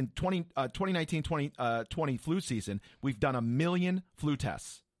 in 2019-2020 flu season, we've done 1 million flu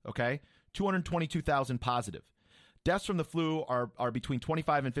tests, okay? 222,000 positive. Deaths from the flu are between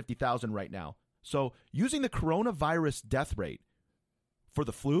 25 and 50,000 right now. So using the coronavirus death rate for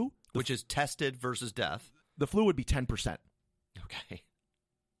the flu, which is tested versus death. The flu would be 10%. Okay.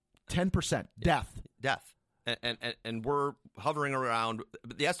 10% death. Death. And we're hovering around.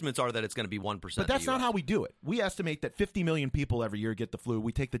 The estimates are that it's going to be 1%. But that's not how we do it. We estimate that 50 million people every year get the flu.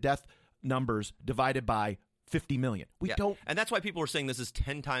 We take the death numbers divided by 50 million. We don't. And that's why people are saying this is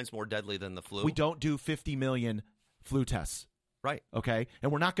 10 times more deadly than the flu. We don't do 50 million flu tests. Right. Okay.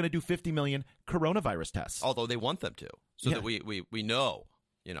 And we're not going to do 50 million coronavirus tests. Although they want them to. So that we know.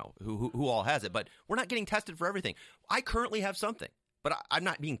 You know, who all has it. But we're not getting tested for everything. I currently have something, but I'm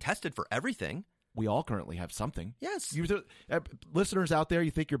not being tested for everything. We all currently have something. Yes. Listeners out there,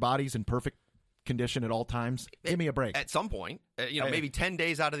 you think your body's in perfect condition at all times? Give me a break. At some point, maybe 10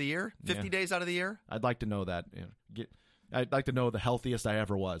 days out of the year, 50 days out of the year. I'd like to know that. I'd like to know the healthiest I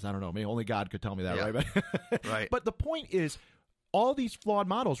ever was. I don't know. Maybe only God could tell me that, right? Right. But the point is, all these flawed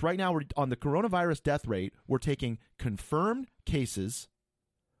models, right now, we're on the coronavirus death rate, we're taking confirmed cases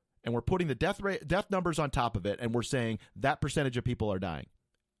and we're putting the death numbers on top of it, and we're saying that percentage of people are dying.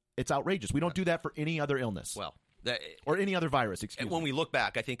 It's outrageous. We don't do that for any other illness. Well, or any other virus, When we look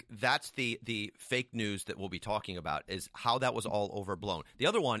back, I think that's the fake news that we'll be talking about, is how that was all overblown. The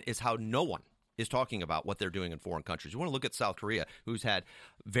other one is how no one is talking about what they're doing in foreign countries. You want to look at South Korea, who's had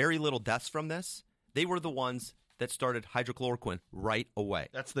very little deaths from this. They were the ones that started hydrochloroquine right away.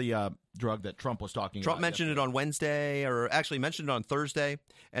 That's the drug that Trump was talking about. Trump mentioned it on Wednesday, or actually mentioned it on Thursday,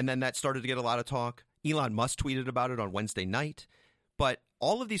 and then that started to get a lot of talk. Elon Musk tweeted about it on Wednesday night. But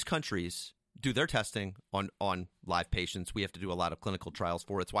all of these countries do their testing on live patients. We have to do a lot of clinical trials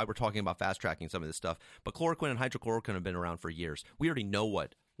for it. It's why we're talking about fast-tracking some of this stuff. But chloroquine and hydrochloroquine have been around for years. We already know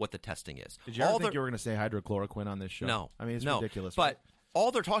what the testing is. Did you ever think you were going to say hydrochloroquine on this show? No. I mean, it's ridiculous. But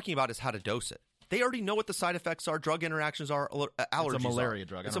all they're talking about is how to dose it. They already know what the side effects are, drug interactions are, allergies. It's a malaria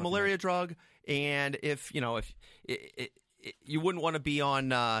drug. It's a malaria drug. And if you wouldn't want to be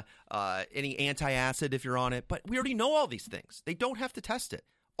on any anti-acid if you're on it. But we already know all these things. They don't have to test it.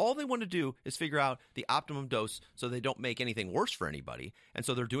 All they want to do is figure out the optimum dose so they don't make anything worse for anybody. And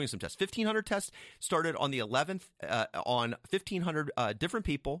so they're doing some tests. 1,500 tests started on the 11th on 1,500 different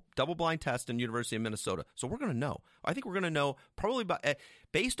people, double-blind test in University of Minnesota. So we're going to know. I think we're going to know probably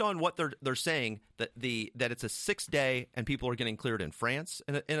based on what they're saying that it's a 6-day and people are getting cleared in France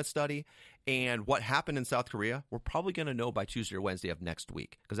in a study. And what happened in South Korea, we're probably going to know by Tuesday or Wednesday of next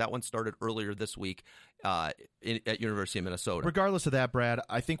week, because that one started earlier this week at University of Minnesota. Regardless of that, Brad,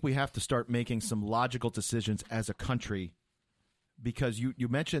 I think we have to start making some logical decisions as a country, because you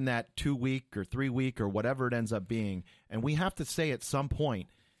mentioned that 2-week or 3-week or whatever it ends up being, and we have to say at some point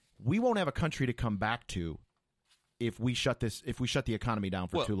we won't have a country to come back to if we shut the economy down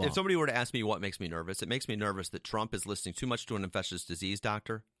for too long. If somebody were to ask me what makes me nervous, it makes me nervous that Trump is listening too much to an infectious disease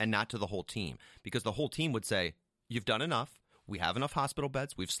doctor and not to the whole team, because the whole team would say, you've done enough. We have enough hospital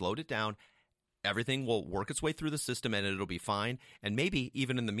beds. We've slowed it down. Everything will work its way through the system and it'll be fine. And maybe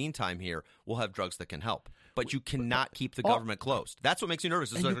even in the meantime here, we'll have drugs that can help. But you cannot keep the government closed. That's what makes me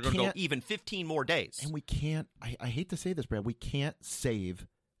nervous, is they're going to go even 15 more days. And we can't, I hate to say this, Brad, we can't save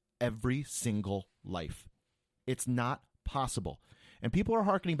every single life. It's not possible. And people are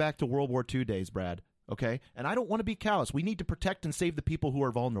hearkening back to World War II days, Brad, okay? And I don't want to be callous. We need to protect and save the people who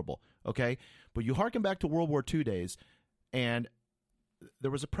are vulnerable, okay? But you hearken back to World War II days, and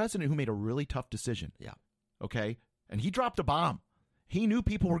there was a president who made a really tough decision. Yeah. Okay? And he dropped a bomb. He knew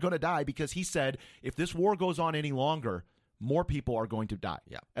people were going to die because he said, if this war goes on any longer, more people are going to die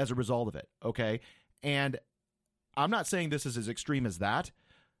as a result of it, okay? And I'm not saying this is as extreme as that.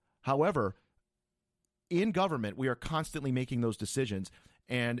 However, in government, we are constantly making those decisions,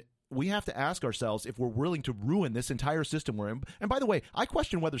 and we have to ask ourselves if we're willing to ruin this entire system we're in. And by the way, I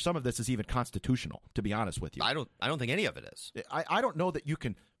question whether some of this is even constitutional, to be honest with you. I don't think any of it is. I don't know that you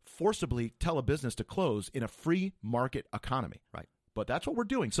can forcibly tell a business to close in a free market economy. Right. But that's what we're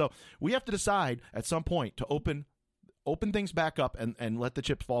doing. So we have to decide at some point to open things back up and let the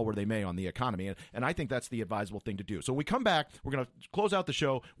chips fall where they may on the economy. And I think that's the advisable thing to do. So we come back, we're going to close out the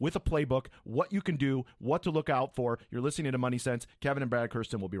show with a playbook, what you can do, what to look out for. You're listening to Money Sense. Kevin and Brad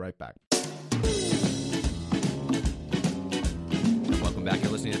Kirsten will be right back. Welcome back.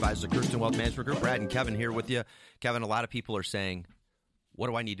 You're listening to Advisors of Kirsten Wealth Management Group. Brad and Kevin here with you. Kevin, a lot of people are saying, what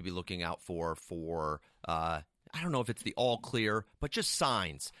do I need to be looking out for I don't know if it's the all clear, but just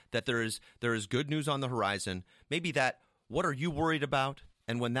signs that there is good news on the horizon. Maybe that, what are you worried about?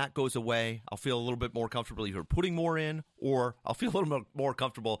 And when that goes away, I'll feel a little bit more comfortable either putting more in, or I'll feel a little bit more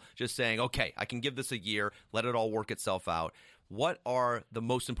comfortable just saying, okay, I can give this a year, let it all work itself out. What are the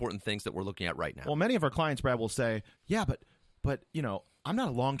most important things that we're looking at right now? Well, many of our clients, Brad, will say, yeah, but I'm not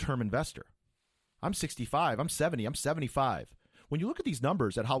a long-term investor. I'm 65, I'm 70, I'm 75. When you look at these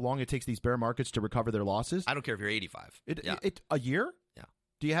numbers at how long it takes these bear markets to recover their losses. I don't care if you're 85. A year? Yeah.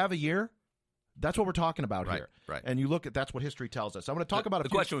 Do you have a year? That's what we're talking about here. Right. And you look at, that's what history tells us. I'm going to talk about the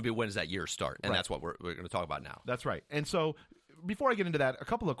question would be, when does that year start? And that's what we're going to talk about now. That's right. And so before I get into that, a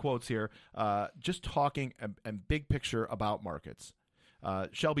couple of quotes here, just talking and big picture about markets.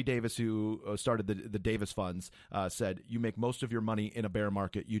 Shelby Davis, who started the Davis Funds, said, you make most of your money in a bear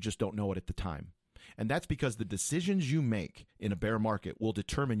market. You just don't know it at the time. And that's because the decisions you make in a bear market will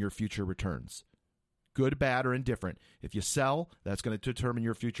determine your future returns. Good, bad, or indifferent. If you sell, that's going to determine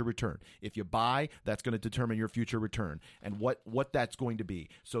your future return. If you buy, that's going to determine your future return and what that's going to be.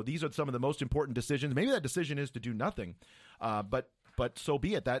 So these are some of the most important decisions. Maybe that decision is to do nothing, but so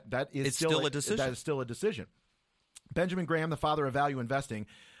be it. That is still a decision. That is still a decision. Benjamin Graham, the father of value investing,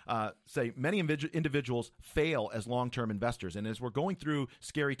 say many individuals fail as long-term investors. And as we're going through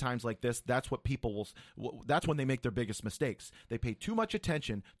scary times like this, that's what people that's when they make their biggest mistakes. They pay too much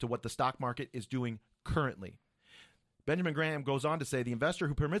attention to what the stock market is doing currently. Benjamin Graham goes on to say the investor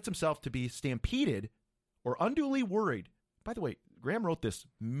who permits himself to be stampeded or unduly worried. By the way, Graham wrote this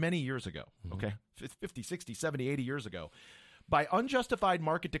many years ago, okay? 50, 60, 70, 80 years ago. By unjustified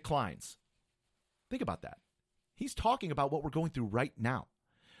market declines. Think about that. He's talking about what we're going through right now.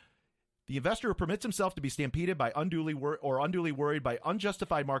 The investor who permits himself to be stampeded by unduly worried by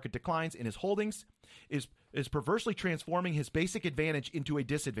unjustified market declines in his holdings is perversely transforming his basic advantage into a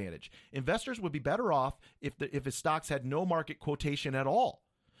disadvantage. Investors would be better off if his stocks had no market quotation at all.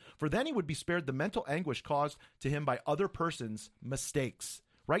 For then he would be spared the mental anguish caused to him by other persons' mistakes.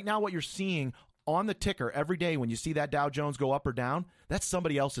 Right now, what you're seeing on the ticker every day when you see that Dow Jones go up or down, that's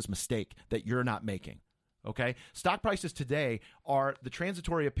somebody else's mistake that you're not making. Okay? Stock prices today are the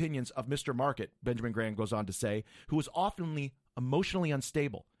transitory opinions of Mr. Market, Benjamin Graham goes on to say, who is often emotionally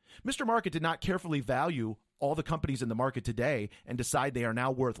unstable. Mr. Market did not carefully value all the companies in the market today and decide they are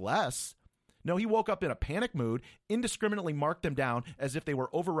now worth less. No, he woke up in a panic mood, indiscriminately marked them down as if they were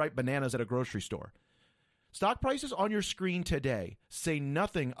overripe bananas at a grocery store. Stock prices on your screen today say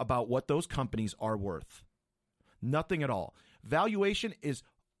nothing about what those companies are worth. Nothing at all. Valuation is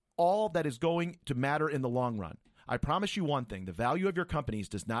all that is going to matter in the long run. I promise you one thing, the value of your companies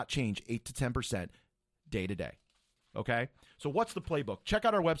does not change 8 to 10% day to day. Okay? So what's the playbook? Check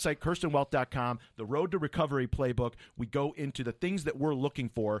out our website, KirstenWealth.com, the Road to Recovery playbook. We go into the things that we're looking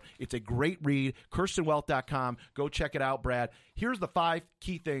for. It's a great read, KirstenWealth.com. Go check it out, Brad. Here's the 5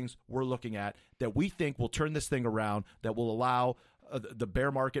 key things we're looking at that we think will turn this thing around, that will allow the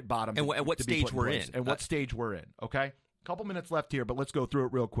bear market bottom and what to stage we're in. And what stage we're in, okay? Couple minutes left here, but let's go through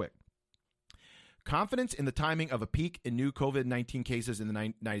it real quick. Confidence in the timing of a peak in new COVID-19 cases in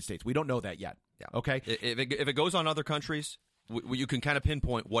the United States. We don't know that yet. Yeah. Okay? If it goes on other countries, you can kind of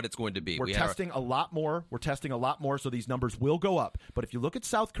pinpoint what it's going to be. We're testing a lot more. We're testing a lot more, so these numbers will go up. But if you look at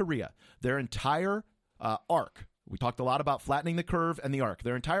South Korea, their entire arc, we talked a lot about flattening the curve and the arc.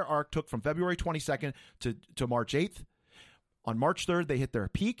 Their entire arc took from February 22nd to March 8th. On March 3rd, they hit their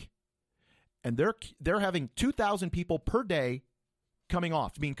peak. And they're having 2,000 people per day coming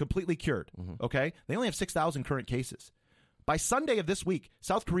off, being completely cured, okay? They only have 6,000 current cases. By Sunday of this week,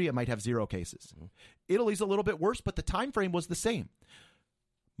 South Korea might have 0 cases. Italy's a little bit worse, but the time frame was the same.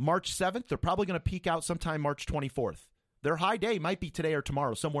 March 7th, they're probably going to peak out sometime March 24th. Their high day might be today or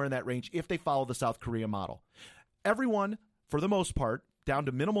tomorrow, somewhere in that range, if they follow the South Korea model. Everyone, for the most part, down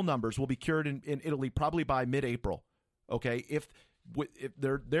to minimal numbers, will be cured in Italy probably by mid-April, okay? If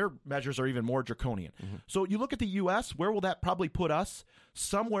their measures are even more draconian. So you look at the U.S., where will that probably put us?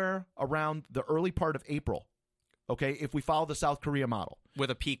 Somewhere around the early part of April, okay, if we follow the South Korea model.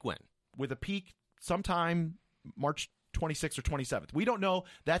 With a peak when? With a peak sometime March 26th or 27th. We don't know.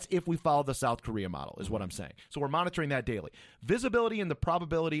 That's if we follow the South Korea model is what I'm saying. So we're monitoring that daily. Visibility and the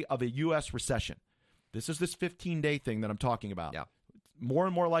probability of a U.S. recession. This is this 15-day thing that I'm talking about. Yeah. More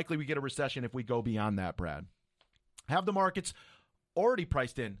and more likely we get a recession if we go beyond that, Brad. Have the markets already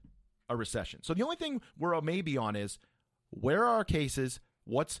priced in a recession. So the only thing we're a maybe on is where are our cases?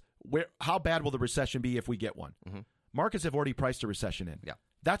 How bad will the recession be if we get one? Markets have already priced a recession in. Yeah.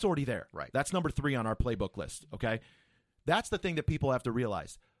 That's already there. Right. That's number 3 on our playbook list. Okay. That's the thing that people have to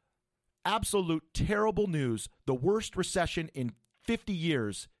realize. Absolute terrible news. The worst recession in 50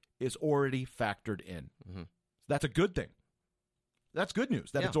 years is already factored in. That's a good thing. That's good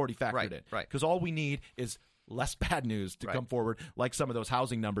news that it's already factored in. Right. Because all we need is less bad news to come forward, like some of those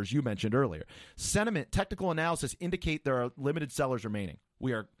housing numbers you mentioned earlier. Sentiment, technical analysis indicate there are limited sellers remaining.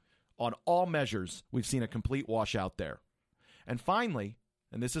 We are, on all measures, we've seen a complete washout there. And finally,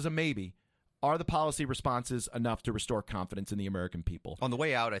 and this is a maybe, are the policy responses enough to restore confidence in the American people? On the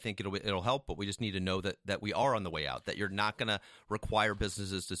way out, I think it'll help, but we just need to know that we are on the way out, that you're not going to require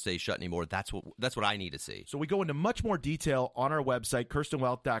businesses to stay shut anymore. That's what I need to see. So we go into much more detail on our website,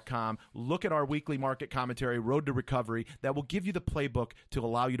 KirstenWealth.com. Look at our weekly market commentary, Road to Recovery, that will give you the playbook to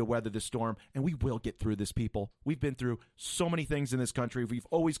allow you to weather this storm, and we will get through this, people. We've been through so many things in this country. We've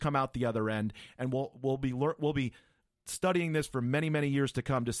always come out the other end, and we'll be studying this for many, many years to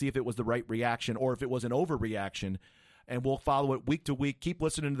come to see if it was the right reaction or if it was an overreaction, and we'll follow it week to week. Keep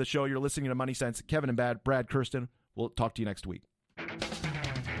listening to the show. You're listening to Money Sense. Kevin and Brad Kirsten. We'll talk to you next week.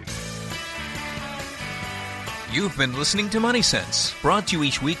 You've been listening to Money Sense, brought to you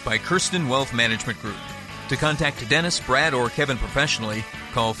each week by Kirsten Wealth Management Group. To contact Dennis, Brad, or Kevin professionally,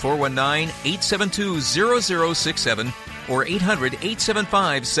 call 419-872-0067 or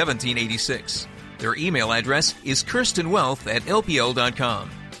 800-875-1786. Their email address is kirstenwealth@lpl.com.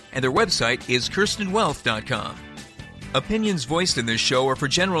 and their website is KirstenWealth.com. Opinions voiced in this show are for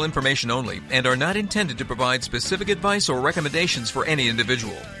general information only and are not intended to provide specific advice or recommendations for any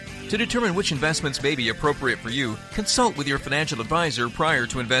individual. To determine which investments may be appropriate for you, consult with your financial advisor prior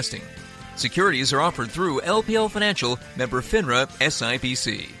to investing. Securities are offered through LPL Financial, member FINRA,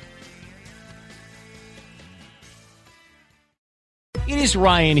 SIPC. It is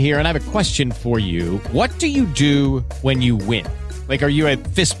Ryan here, and I have a question for you. What do you do when you win? Like, are you a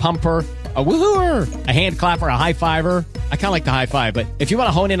fist pumper, a woohooer, a hand clapper, a high fiver? I kind of like the high five, but if you want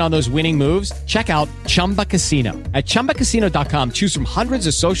to hone in on those winning moves, check out Chumba Casino. At ChumbaCasino.com, choose from hundreds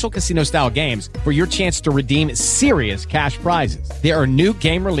of social casino-style games for your chance to redeem serious cash prizes. There are new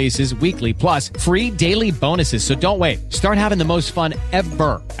game releases weekly, plus free daily bonuses, so don't wait. Start having the most fun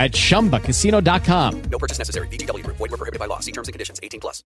ever at ChumbaCasino.com. No purchase necessary. VGW Group. Void where prohibited by law. See terms and conditions. 18+.